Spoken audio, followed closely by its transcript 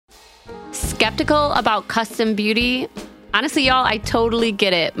skeptical about custom beauty, honestly, y'all, I totally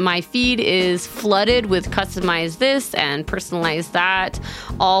get it. My feed is flooded with customize this and personalize that,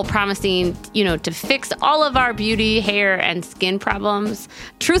 all promising, to fix all of our beauty, hair, and skin problems.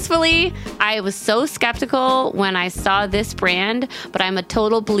 Truthfully, I was so skeptical when I saw this brand, but I'm a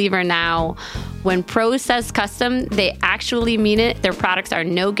total believer now. When Prose says custom, they actually mean it. Their products are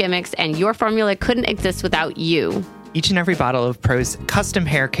no gimmicks, and your formula couldn't exist without you. Each and every bottle of Prose custom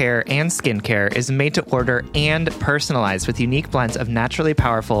hair care and skincare is made to order and personalized with unique blends of naturally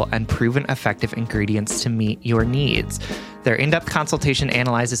powerful and proven effective ingredients to meet your needs. Their in-depth consultation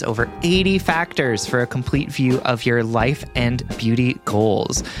analyzes over 80 factors for a complete view of your life and beauty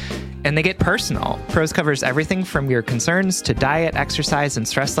goals. And they get personal. Prose covers everything from your concerns to diet, exercise, and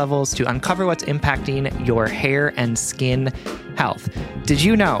stress levels to uncover what's impacting your hair and skin health. Did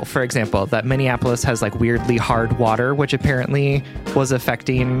you know, for example, that Minneapolis has weirdly hard water, which apparently was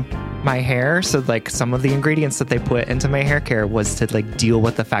affecting my hair? So some of the ingredients that they put into my hair care was to deal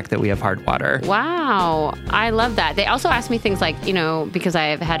with the fact that we have hard water. Wow. I love that. They also asked me things because I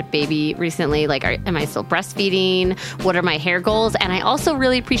have had a baby recently, am I still breastfeeding? What are my hair goals? And I also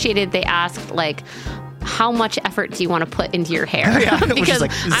really appreciated they asked how much effort do you want to put into your hair? Yeah, because I'm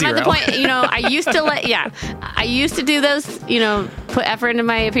at the point, I used to do those, put effort into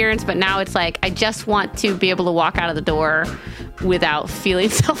my appearance, but now it's I just want to be able to walk out of the door without feeling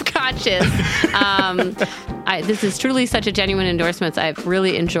self-conscious. This is truly such a genuine endorsement. I've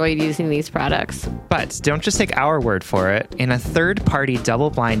really enjoyed using these products. But don't just take our word for it. In a third-party,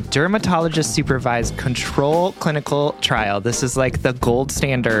 double-blind, dermatologist-supervised control clinical trial, this is the gold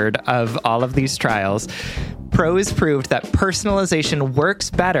standard of all of these trials, Prose proved that personalization works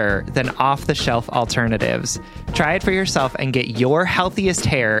better than off-the-shelf alternatives. Try it for yourself and get your healthiest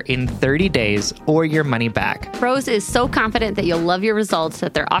hair in 30 days or your money back. Prose is so confident that you'll love your results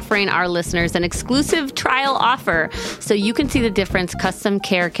that they're offering our listeners an exclusive trial offer so you can see the difference custom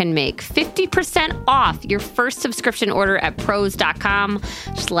care can make. 50% off your first subscription order at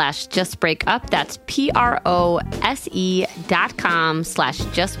prose.com/justbreakup. That's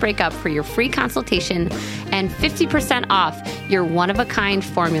prose.com/justbreakup for your free consultation and 50% off your one-of-a-kind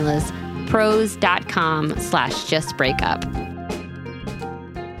formulas. Prose.com/justbreakup.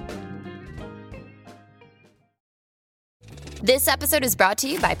 This episode is brought to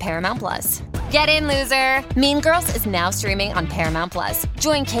you by Paramount Plus. Get in, loser! Mean Girls is now streaming on Paramount Plus.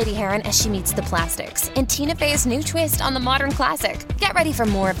 Join Katie Heron as she meets the plastics in Tina Fey's new twist on the modern classic. Get ready for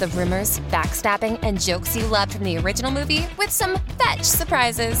more of the rumors, backstabbing, and jokes you loved from the original movie with some fetch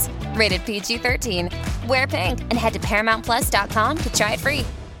surprises. Rated PG-13. Wear pink and head to ParamountPlus.com to try it free.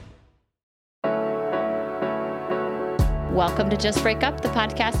 Welcome to Just Break Up, the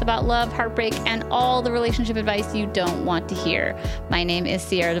podcast about love, heartbreak, and all the relationship advice you don't want to hear. My name is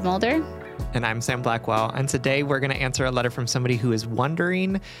Sierra DeMulder. And I'm Sam Blackwell. And today we're going to answer a letter from somebody who is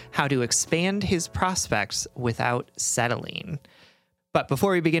wondering how to expand his prospects without settling. But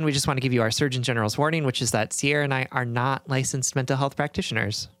before we begin, we just want to give you our Surgeon General's warning, which is that Sierra and I are not licensed mental health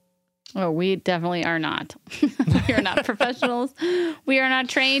practitioners. Oh, we definitely are not. We are not professionals. We are not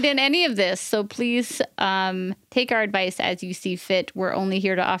trained in any of this. So please take our advice as you see fit. We're only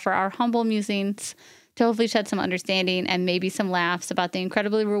here to offer our humble musings to hopefully shed some understanding and maybe some laughs about the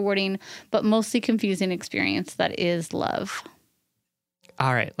incredibly rewarding but mostly confusing experience that is love.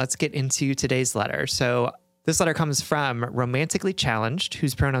 All right, let's get into today's letter. So this letter comes from Romantically Challenged,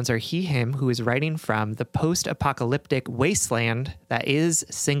 whose pronouns are he, him, who is writing from the post-apocalyptic wasteland that is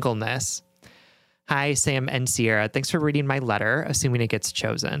singleness. Hi, Sam and Sierra. Thanks for reading my letter, assuming it gets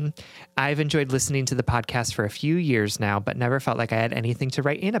chosen. I've enjoyed listening to the podcast for a few years now, but never felt like I had anything to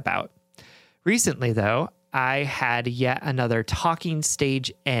write in about. Recently, though, I had yet another talking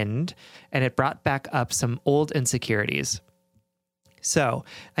stage end, and it brought back up some old insecurities. So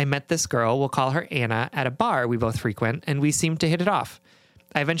I met this girl, we'll call her Anna, at a bar we both frequent, and we seemed to hit it off.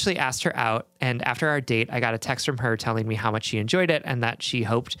 I eventually asked her out, and after our date, I got a text from her telling me how much she enjoyed it and that she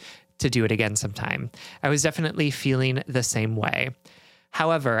hoped to do it again sometime. I was definitely feeling the same way.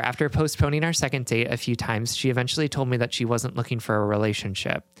 However, after postponing our second date a few times, she eventually told me that she wasn't looking for a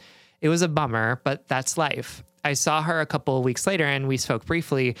relationship. It was a bummer, but that's life. I saw her a couple of weeks later and we spoke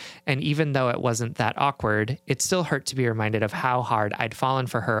briefly, and even though it wasn't that awkward, it still hurt to be reminded of how hard I'd fallen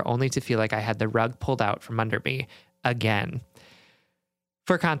for her only to feel like I had the rug pulled out from under me again.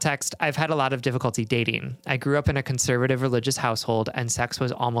 For context, I've had a lot of difficulty dating. I grew up in a conservative religious household, and sex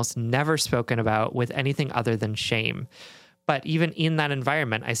was almost never spoken about with anything other than shame. But even in that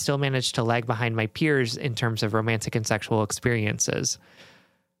environment, I still managed to lag behind my peers in terms of romantic and sexual experiences.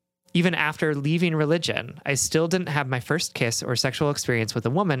 Even after leaving religion, I still didn't have my first kiss or sexual experience with a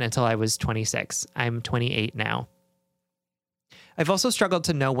woman until I was 26. I'm 28 now. I've also struggled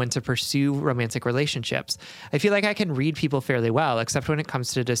to know when to pursue romantic relationships. I feel like I can read people fairly well, except when it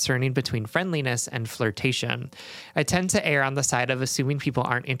comes to discerning between friendliness and flirtation. I tend to err on the side of assuming people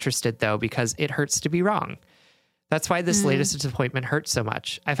aren't interested, though, because it hurts to be wrong. That's why this latest disappointment hurts so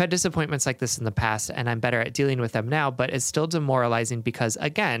much. I've had disappointments like this in the past, and I'm better at dealing with them now, but it's still demoralizing because,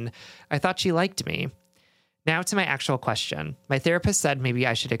 again, I thought she liked me. Now to my actual question. My therapist said maybe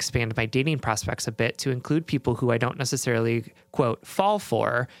I should expand my dating prospects a bit to include people who I don't necessarily, quote, fall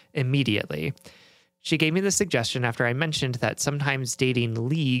for immediately. She gave me the suggestion after I mentioned that sometimes dating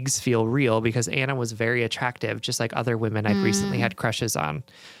leagues feel real because Anna was very attractive, just like other women I'd recently had crushes on.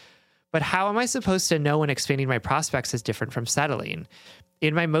 But how am I supposed to know when expanding my prospects is different from settling?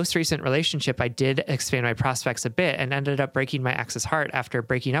 In my most recent relationship, I did expand my prospects a bit and ended up breaking my ex's heart after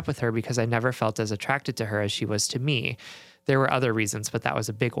breaking up with her because I never felt as attracted to her as she was to me. There were other reasons, but that was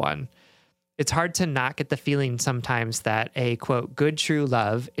a big one. It's hard to not get the feeling sometimes that a, quote, good true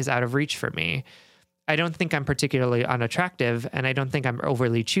love is out of reach for me. I don't think I'm particularly unattractive, and I don't think I'm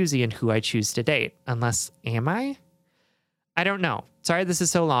overly choosy in who I choose to date. Unless, am I? I don't know. Sorry this is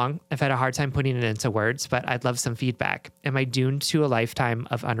so long. I've had a hard time putting it into words, but I'd love some feedback. Am I doomed to a lifetime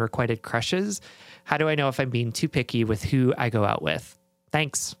of unrequited crushes? How do I know if I'm being too picky with who I go out with?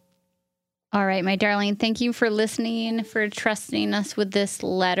 Thanks. All right, my darling. Thank you for listening, for trusting us with this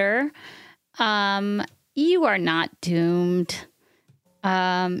letter. You are not doomed.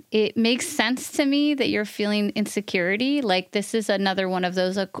 It makes sense to me that you're feeling insecurity. Like this is another one of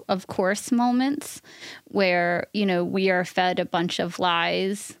those, of course, moments where, you know, we are fed a bunch of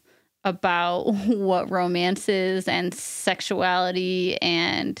lies about what romance is and sexuality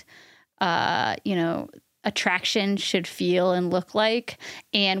and, you know, attraction should feel and look like.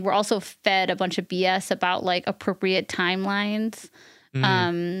 And we're also fed a bunch of BS about like appropriate timelines.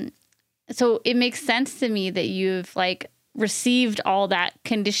 So it makes sense to me that you've like received all that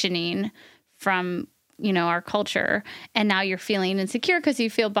conditioning from, you know, our culture. And now you're feeling insecure because you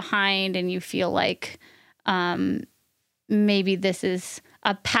feel behind and you feel like maybe this is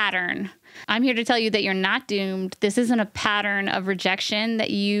a pattern. I'm here to tell you that you're not doomed. This isn't a pattern of rejection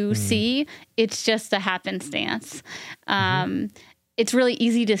that you see. It's just a happenstance. It's really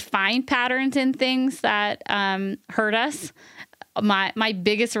easy to find patterns in things that hurt us. My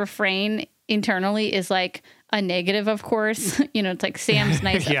biggest refrain internally is like a negative, of course. You know, it's like Sam's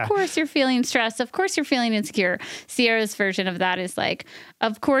nice. Yeah. Of course you're feeling stressed. Of course you're feeling insecure. Sierra's version of that is like,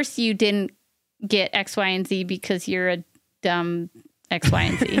 of course you didn't get X, Y, and Z because you're a dumb X, Y,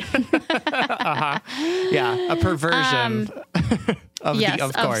 and Z. Yeah, a perversion of yes, the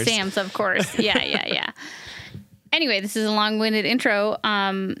of course. Of Sam's, of course. Yeah. Anyway, this is a long-winded intro.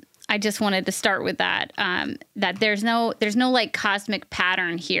 I just wanted to start with that, that there's no like cosmic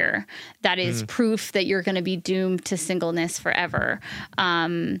pattern here that is proof that you're going to be doomed to singleness forever.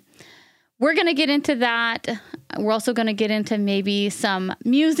 We're going to get into that. We're also going to get into maybe some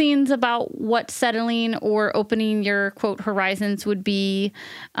musings about what settling or opening your, quote, horizons would be,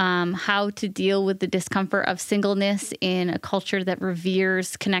 how to deal with the discomfort of singleness in a culture that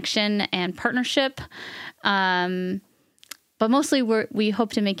reveres connection and partnership. But mostly we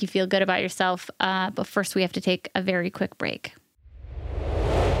hope to make you feel good about yourself. But first, we have to take a very quick break.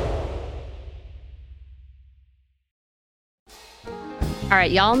 All right,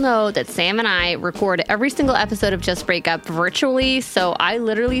 y'all know that Sam and I record every single episode of Just Break Up virtually, so I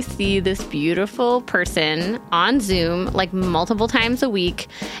literally see this beautiful person on Zoom like multiple times a week,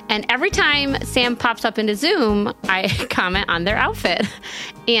 and every time Sam pops up into Zoom, I comment on their outfit.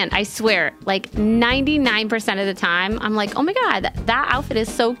 And I swear, like 99% of the time, I'm like, oh my God, that outfit is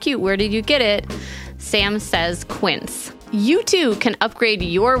so cute. Where did you get it? Sam says Quince. You too can upgrade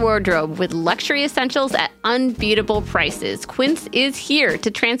your wardrobe with luxury essentials at unbeatable prices. Quince is here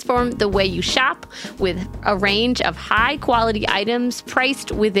to transform the way you shop with a range of high-quality items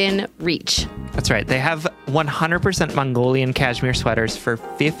priced within reach. That's right. They have 100% Mongolian cashmere sweaters for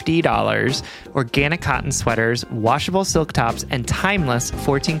 $50, organic cotton sweaters, washable silk tops, and timeless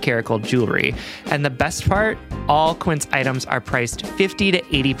 14-karat gold jewelry. And the best part, all Quince items are priced 50 to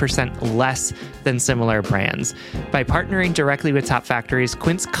 80% less than similar brands. By partnering directly with top factories,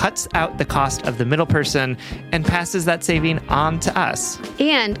 Quince cuts out the cost of the middle person and passes that saving on to us.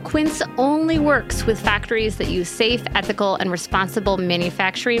 And Quince only works with factories that use safe, ethical, and responsible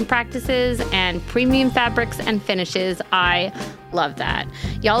manufacturing practices and premium fabrics and finishes. I Love that.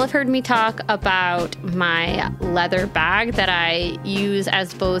 Y'all have heard me talk about my leather bag that I use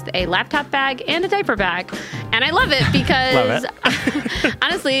as both a laptop bag and a diaper bag. And I love it because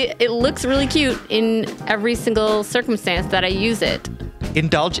honestly, it looks really cute in every single circumstance that I use it.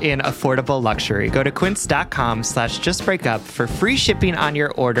 Indulge in affordable luxury. Go to quince.com/justbreakup for free shipping on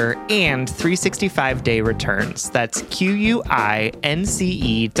your order and 365-day returns. That's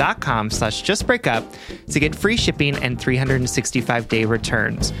QUINCE.com/justbreakup to get free shipping and 365-day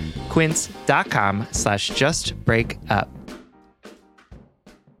returns. Quince.com/justbreakup.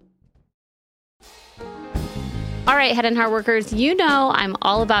 All right, Head and Heart workers, you know I'm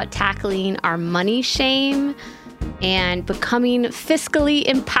all about tackling our money shame and becoming fiscally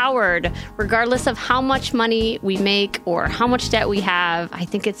empowered, regardless of how much money we make or how much debt we have. I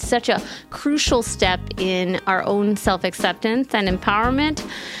think it's such a crucial step in our own self-acceptance and empowerment.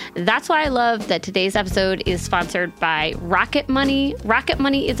 That's why I love that today's episode is sponsored by Rocket Money. Rocket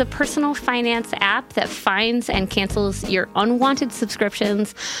Money is a personal finance app that finds and cancels your unwanted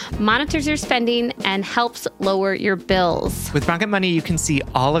subscriptions, monitors your spending, and helps lower your bills. With Rocket Money, you can see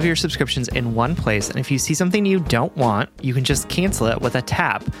all of your subscriptions in one place, and if you see something you don't want, you can just cancel it with a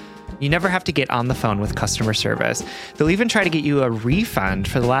tap. You never have to get on the phone with customer service. They'll even try to get you a refund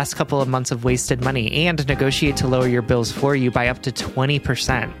for the last couple of months of wasted money and negotiate to lower your bills for you by up to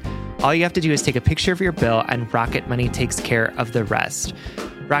 20%. All you have to do is take a picture of your bill, and Rocket Money takes care of the rest.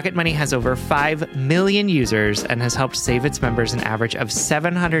 Rocket Money has over 5 million users and has helped save its members an average of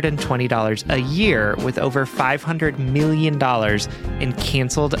 $720 a year with over $500 million in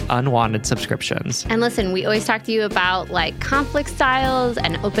canceled unwanted subscriptions. And listen, we always talk to you about like conflict styles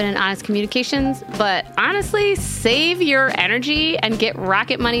and open and honest communications, but honestly, save your energy and get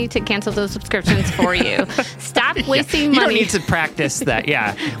Rocket Money to cancel those subscriptions for you. Stop wasting money. You don't need to practice that.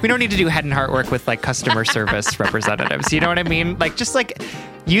 Yeah. We don't need to do head and heart work with like customer service representatives. You know what I mean? Like, just like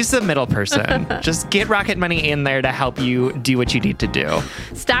use the middle person. Just get Rocket Money in there to help you do what you need to do.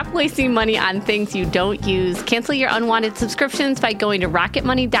 Stop wasting money on things you don't use. Cancel your unwanted subscriptions by going to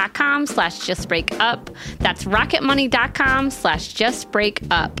rocketmoney.com/justbreakup. That's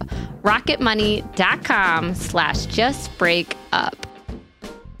rocketmoney.com/justbreakup. rocketmoney.com/justbreakup.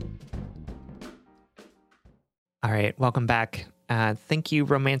 All right. Welcome back. Thank you,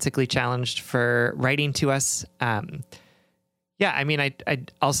 Romantically Challenged, for writing to us. Yeah, I mean, I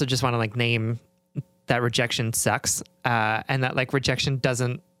also just want to like name that rejection sucks, and that like rejection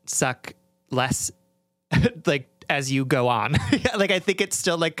doesn't suck less like as you go on. Like I think it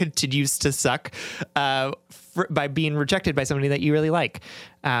still like continues to suck by being rejected by somebody that you really like.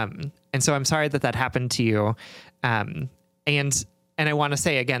 And so I'm sorry that happened to you. And I want to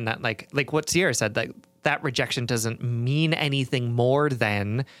say again that like what Sierra said, that rejection doesn't mean anything more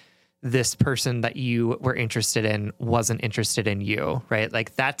than this person that you were interested in wasn't interested in you, right?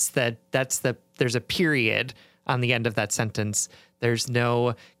 Like there's a period on the end of that sentence. There's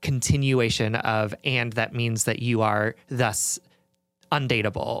no continuation of, and that means that you are thus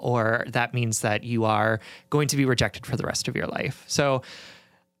undateable, or that means that you are going to be rejected for the rest of your life. So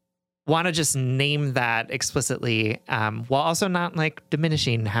want to just name that explicitly, while also not like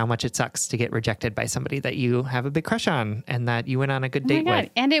diminishing how much it sucks to get rejected by somebody that you have a big crush on and that you went on a good date with.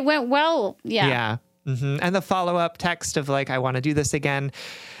 And it went well. Yeah. Yeah. Mm-hmm. And the follow-up text of like, I want to do this again.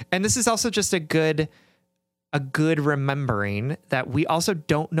 And this is also just a good remembering that we also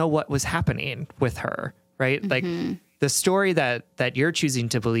don't know what was happening with her, right? Mm-hmm. Like the story that you're choosing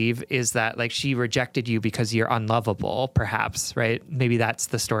to believe is that like she rejected you because you're unlovable, perhaps, right? Maybe that's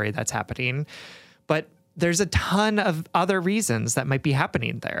the story that's happening. But there's a ton of other reasons that might be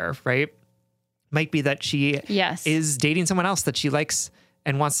happening there, right? Might be that she is dating someone else that she likes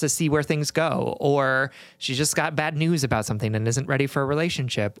and wants to see where things go, or she just got bad news about something and isn't ready for a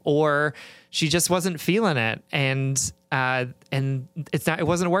relationship, or she just wasn't feeling it and it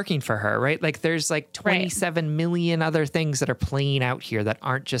wasn't working for her, right? Like there's like 27 million other things that are playing out here that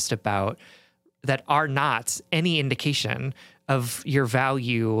are not any indication of your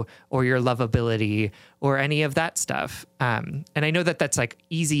value or your lovability or any of that stuff. And I know that that's like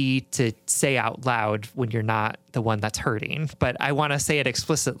easy to say out loud when you're not the one that's hurting, but I want to say it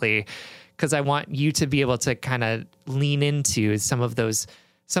explicitly because I want you to be able to kind of lean into some of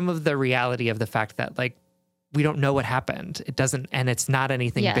the reality of the fact that like, we don't know what happened. It doesn't, and it's not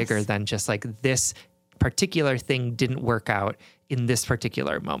anything bigger than just like this particular thing didn't work out in this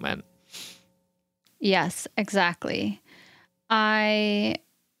particular moment. Yes, exactly. I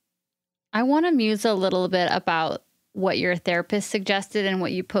want to muse a little bit about what your therapist suggested and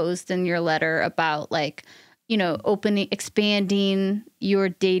what you posed in your letter about like, expanding your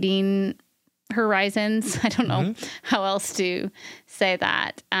dating horizons. I don't know how else to say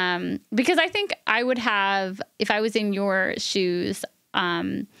that. Because I think I would have, if I was in your shoes,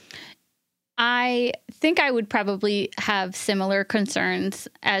 I think I would probably have similar concerns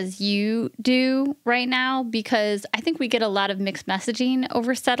as you do right now, because I think we get a lot of mixed messaging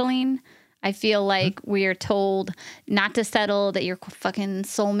over settling. I feel like we are told not to settle, that your fucking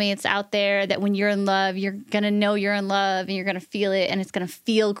soulmate's out there, that when you're in love, you're going to know you're in love and you're going to feel it, and it's going to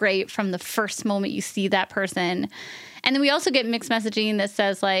feel great from the first moment you see that person. And then we also get mixed messaging that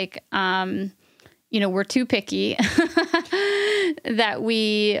says like, we're too picky, that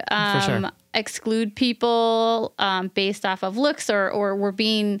we exclude people based off of looks, or we're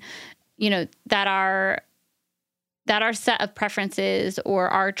being, that our set of preferences or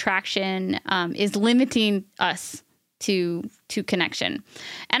our attraction is limiting us to connection.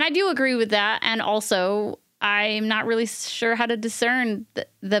 And I do agree with that. And also, I'm not really sure how to discern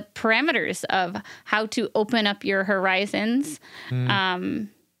the parameters of how to open up your horizons.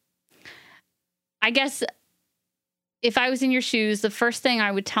 I guess if I was in your shoes, the first thing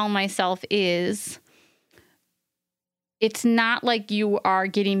I would tell myself is, it's not like you are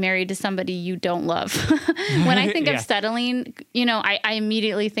getting married to somebody you don't love. When I think of settling, I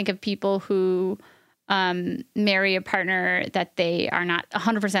immediately think of people who marry a partner that they are not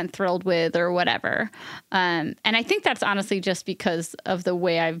 100% thrilled with or whatever. And I think that's honestly just because of the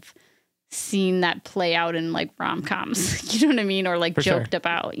way I've seen that play out in like rom-coms, you know what I mean? Or like For joked sure.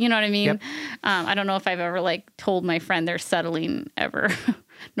 about, you know what I mean? Yep. I don't know if I've ever like told my friend they're settling ever,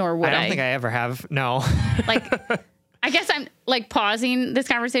 nor would I. I don't think I ever have. No. Like, I guess I'm like pausing this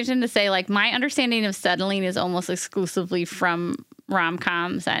conversation to say like my understanding of settling is almost exclusively from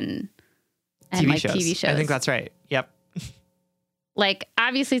rom-coms and TV like shows. TV shows. I think that's right. Yep. Like,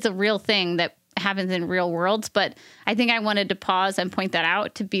 obviously it's a real thing that happens in real worlds, but I think I wanted to pause and point that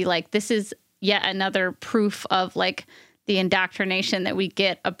out to be like, this is yet another proof of like the indoctrination that we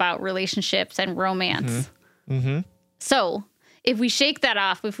get about relationships and romance. So if we shake that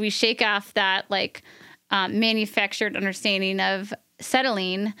off, if we shake off that like manufactured understanding of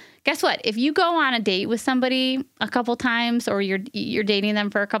settling, guess what? If you go on a date with somebody a couple times, or you're dating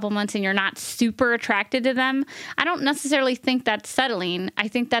them for a couple months and you're not super attracted to them, I don't necessarily think that's settling. I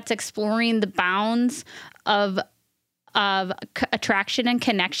think that's exploring the bounds of attraction and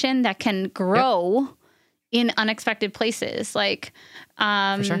connection that can grow in unexpected places. Like,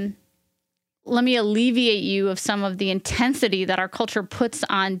 For sure. let me alleviate you of some of the intensity that our culture puts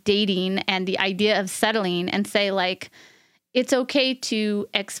on dating and the idea of settling, and say like, it's okay to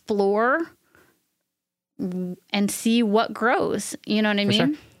explore and see what grows. You know what I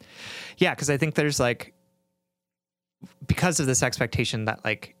mean? Sure. Yeah, because I think there's like, because of this expectation that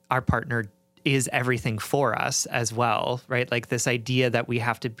like our partner is everything for us as well, right? Like this idea that they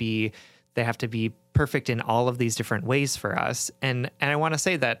have to be perfect in all of these different ways for us. And I want to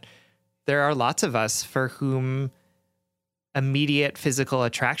say that there are lots of us for whom immediate physical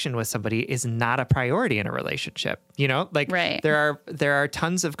attraction with somebody is not a priority in a relationship. Like Right. there are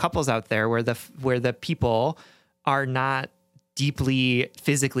tons of couples out there where the people are not deeply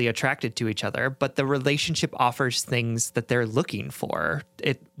physically attracted to each other, but the relationship offers things that they're looking for.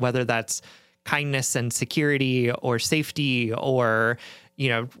 Whether that's kindness and security or safety or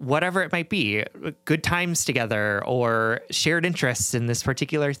whatever it might be, good times together or shared interests in this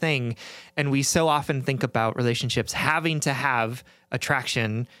particular thing. And we so often think about relationships having to have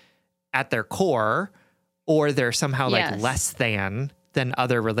attraction at their core, or they're somehow like Yes. less than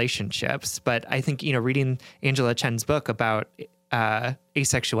other relationships. But I think, reading Angela Chen's book about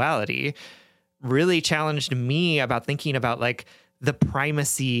asexuality really challenged me about thinking about like the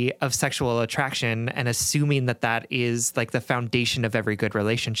primacy of sexual attraction and assuming that is like the foundation of every good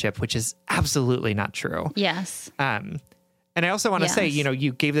relationship, which is absolutely not true. Yes. And I also want to say, Yes.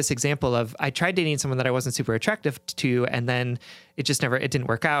 you gave this example of, I tried dating someone that I wasn't super attractive to, and then it didn't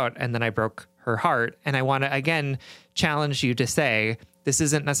work out. And then I broke her heart. And I want to, again, challenge you to say, this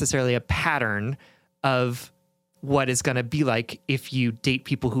isn't necessarily a pattern of what is going to be like if you date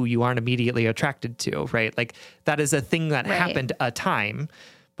people who you aren't immediately attracted to, right? Like that is a thing that Right. happened a time,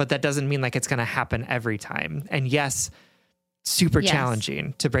 but that doesn't mean like it's going to happen every time. And yes, super Yes.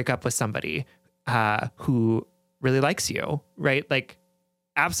 challenging to break up with somebody who really likes you, right? Like,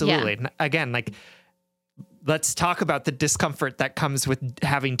 absolutely. Yeah. Again, like, let's talk about the discomfort that comes with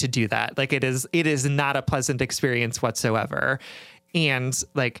having to do that. Like, it is not a pleasant experience whatsoever. And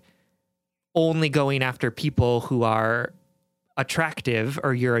like, only going after people who are attractive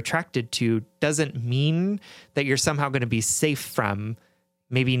or you're attracted to doesn't mean that you're somehow going to be safe from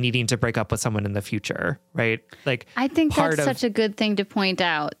maybe needing to break up with someone in the future, right? Like, I think that's such a good thing to point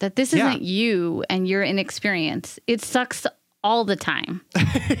out, that this isn't you and your inexperience. It sucks all the time.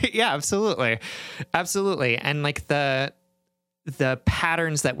 Yeah, absolutely. Absolutely. And like the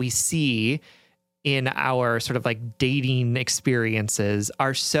patterns that we see in our sort of like dating experiences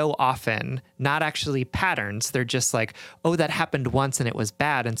are so often not actually patterns. They're just like, oh, that happened once and it was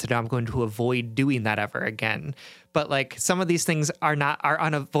bad, and so now I'm going to avoid doing that ever again. But like some of these things are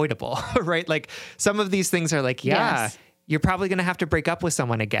unavoidable, right? Like some of these things are like, Yes. you're probably going to have to break up with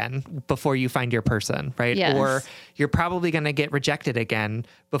someone again before you find your person, right? Yes. Or you're probably going to get rejected again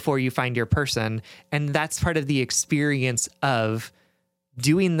before you find your person. And that's part of the experience of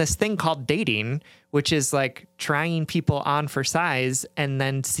doing this thing called dating, which is like trying people on for size and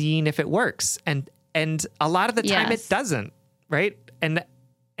then seeing if it works. And a lot of the time it doesn't, right? And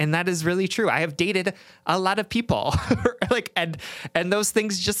that is really true. I have dated a lot of people like, and those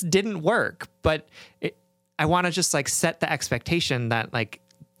things just didn't work. But I want to just like set the expectation that like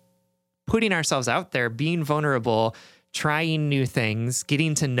putting ourselves out there, being vulnerable, trying new things,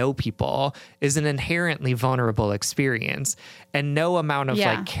 getting to know people is an inherently vulnerable experience. And no amount of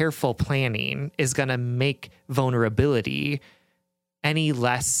like careful planning is going to make vulnerability any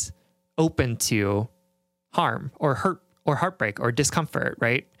less open to harm or hurt or heartbreak or discomfort,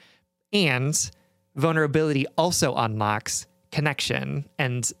 right? And vulnerability also unlocks connection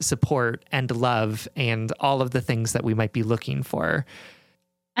and support and love and all of the things that we might be looking for.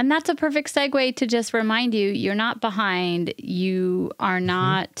 And that's a perfect segue to just remind you, you're not behind. You are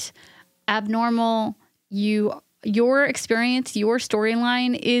not abnormal. Your experience, your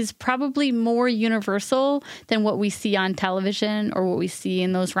storyline is probably more universal than what we see on television or what we see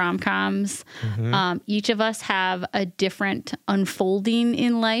in those rom-coms. Each of us have a different unfolding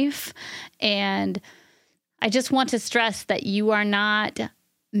in life. And I just want to stress that you are not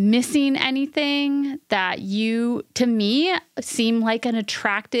missing anything, that you, to me, seem like an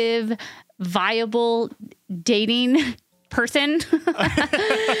attractive, viable dating person.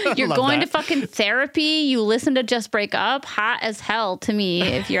 You're going to fucking therapy. You listen to Just Break Up. Hot as hell to me,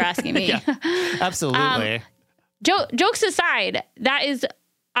 if you're asking me. Absolutely. Jokes aside, that is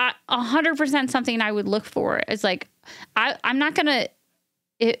 100% something I would look for. It's like, I'm not going to,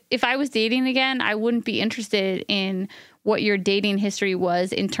 if I was dating again, I wouldn't be interested in what your dating history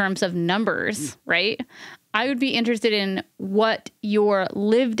was in terms of numbers, right? I would be interested in what your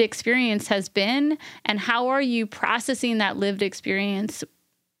lived experience has been and how are you processing that lived experience,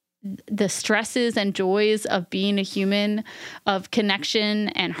 the stresses and joys of being a human, of connection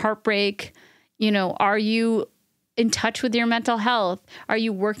and heartbreak. You know, are you in touch with your mental health? Are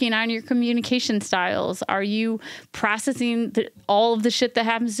you working on your communication styles? Are you processing all of the shit that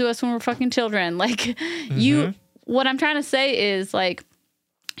happens to us when we're fucking children? Like what I'm trying to say is like,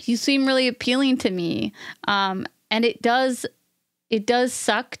 you seem really appealing to me. And it does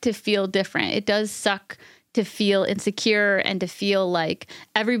suck to feel different. It does suck to feel insecure and to feel like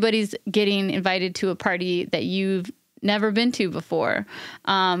everybody's getting invited to a party that you've never been to before.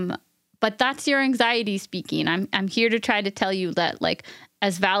 But that's your anxiety speaking. I'm here to try to tell you that, like,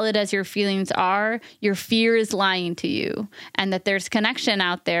 as valid as your feelings are, your fear is lying to you, and that there's connection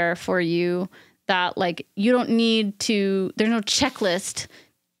out there for you, that like you don't need to, there's no checklist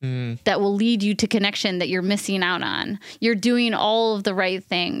that will lead you to connection that you're missing out on. You're doing all of the right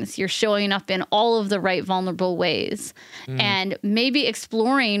things. You're showing up in all of the right vulnerable ways, and maybe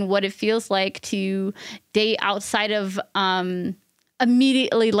exploring what it feels like to date outside of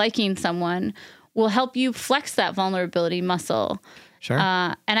immediately liking someone will help you flex that vulnerability muscle. Sure.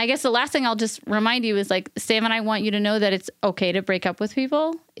 And I guess the last thing I'll just remind you is, like, Sam and I want you to know that it's okay to break up with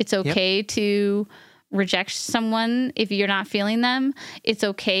people. It's okay to reject someone if you're not feeling them. It's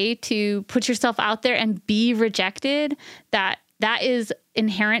okay to put yourself out there and be rejected. That is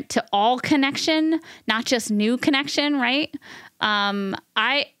inherent to all connection, not just new connection, right? I'm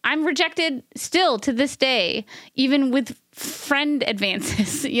rejected still to this day, even with friend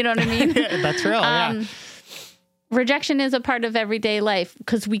advances. You know what I mean? That's real. Yeah. Rejection is a part of everyday life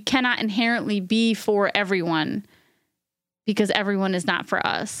because we cannot inherently be for everyone, because everyone is not for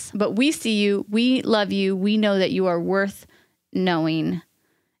us. But we see you, we love you, we know that you are worth knowing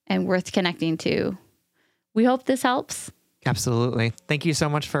and worth connecting to. We hope this helps. Absolutely. Thank you so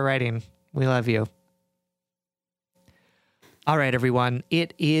much for writing. We love you. All right, everyone.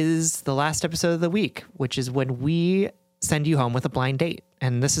 It is the last episode of the week, which is when we send you home with a blind date.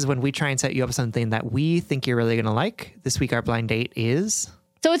 And this is when we try and set you up with something that we think you're really going to like. This week, our blind date is...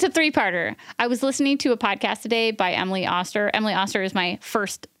 So it's a 3-parter. I was listening to a podcast today by Emily Oster. Emily Oster is my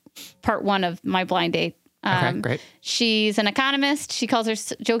first part 1 of my blind date Okay, great. She's an economist. She calls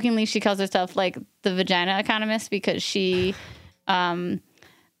herself like the vagina economist because she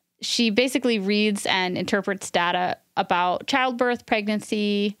basically reads and interprets data about childbirth,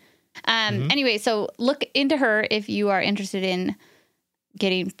 pregnancy. Anyway, so look into her if you are interested in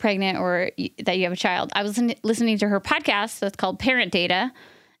getting pregnant or that you have a child. I was listening to her podcast that's called Parent Data,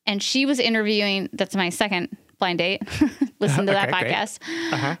 and she was interviewing, that's my second blind date. Listen to that podcast.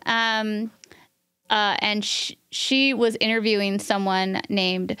 Uh-huh. And she was interviewing someone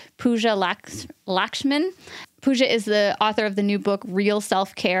named Pooja Lakshman. Pooja is the author of the new book, Real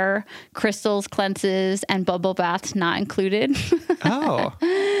Self-Care, Crystals, Cleanses, and Bubble Baths Not Included. Oh.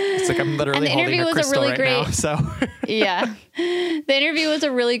 It's like I'm literally holding a crystal right now. So yeah. The interview was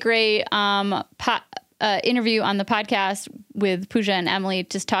a really great interview on the podcast with Pooja and Emily,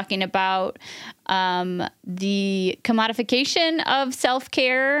 just talking about the commodification of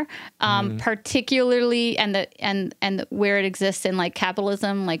self-care, particularly and where it exists in like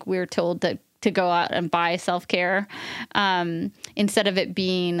capitalism. Like we're told to go out and buy self-care instead of it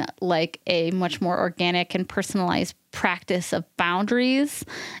being like a much more organic and personalized practice of boundaries.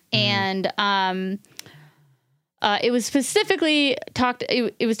 And it was specifically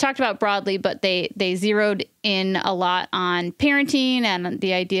it was talked about broadly, but they zeroed in a lot on parenting and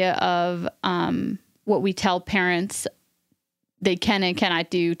the idea of what we tell parents they can and cannot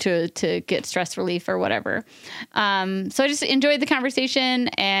do to get stress relief or whatever. So I just enjoyed the conversation,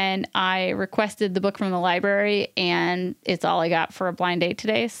 and I requested the book from the library, and it's all I got for a blind date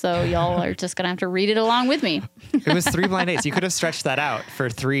today. So y'all are just going to have to read it along with me. It was 3 blind dates. You could have stretched that out for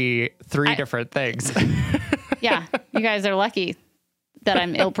three different things. Yeah, you guys are lucky that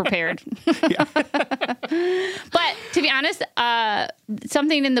I'm ill prepared. But to be honest,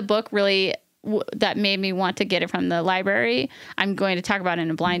 something in the book really that made me want to get it from the library, I'm going to talk about in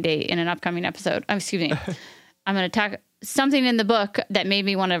a blind date in an upcoming episode. Excuse me. I'm going to talk something in the book that made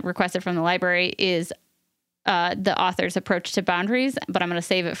me want to request it from the library is the author's approach to boundaries, but I'm going to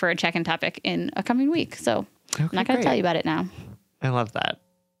save it for a check-in topic in a coming week. So I'm not going to tell you about it now. I love that.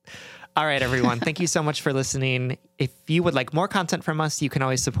 All right, everyone. Thank you so much for listening. If you would like more content from us, you can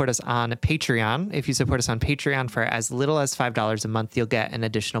always support us on Patreon. If you support us on Patreon for as little as $5 a month, you'll get an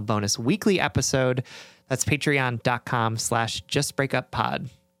additional bonus weekly episode. That's patreon.com/justbreakuppod.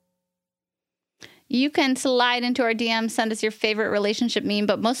 You can slide into our DMs, send us your favorite relationship meme,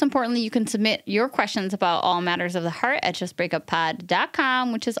 but most importantly, you can submit your questions about all matters of the heart at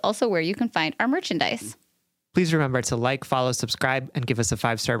justbreakuppod.com, which is also where you can find our merchandise. Please remember to like, follow, subscribe, and give us a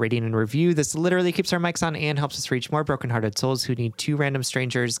 5-star rating and review. This literally keeps our mics on and helps us reach more brokenhearted souls who need 2 random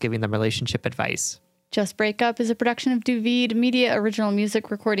strangers giving them relationship advice. Just Break Up is a production of Duvid Media, original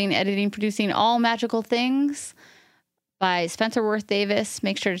music, recording, editing, producing all magical things by Spencer Worth Davis.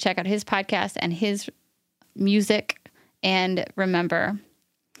 Make sure to check out his podcast and his music. And remember,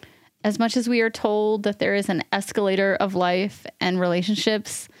 as much as we are told that there is an escalator of life and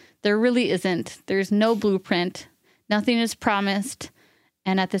relationships, there really isn't. There's no blueprint. Nothing is promised.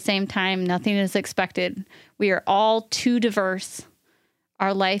 And at the same time, nothing is expected. We are all too diverse.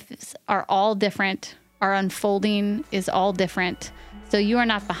 Our lives are all different. Our unfolding is all different. So you are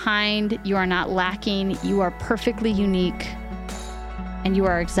not behind. You are not lacking. You are perfectly unique. And you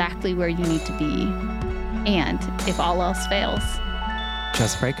are exactly where you need to be. And if all else fails,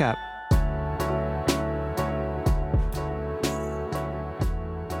 just break up.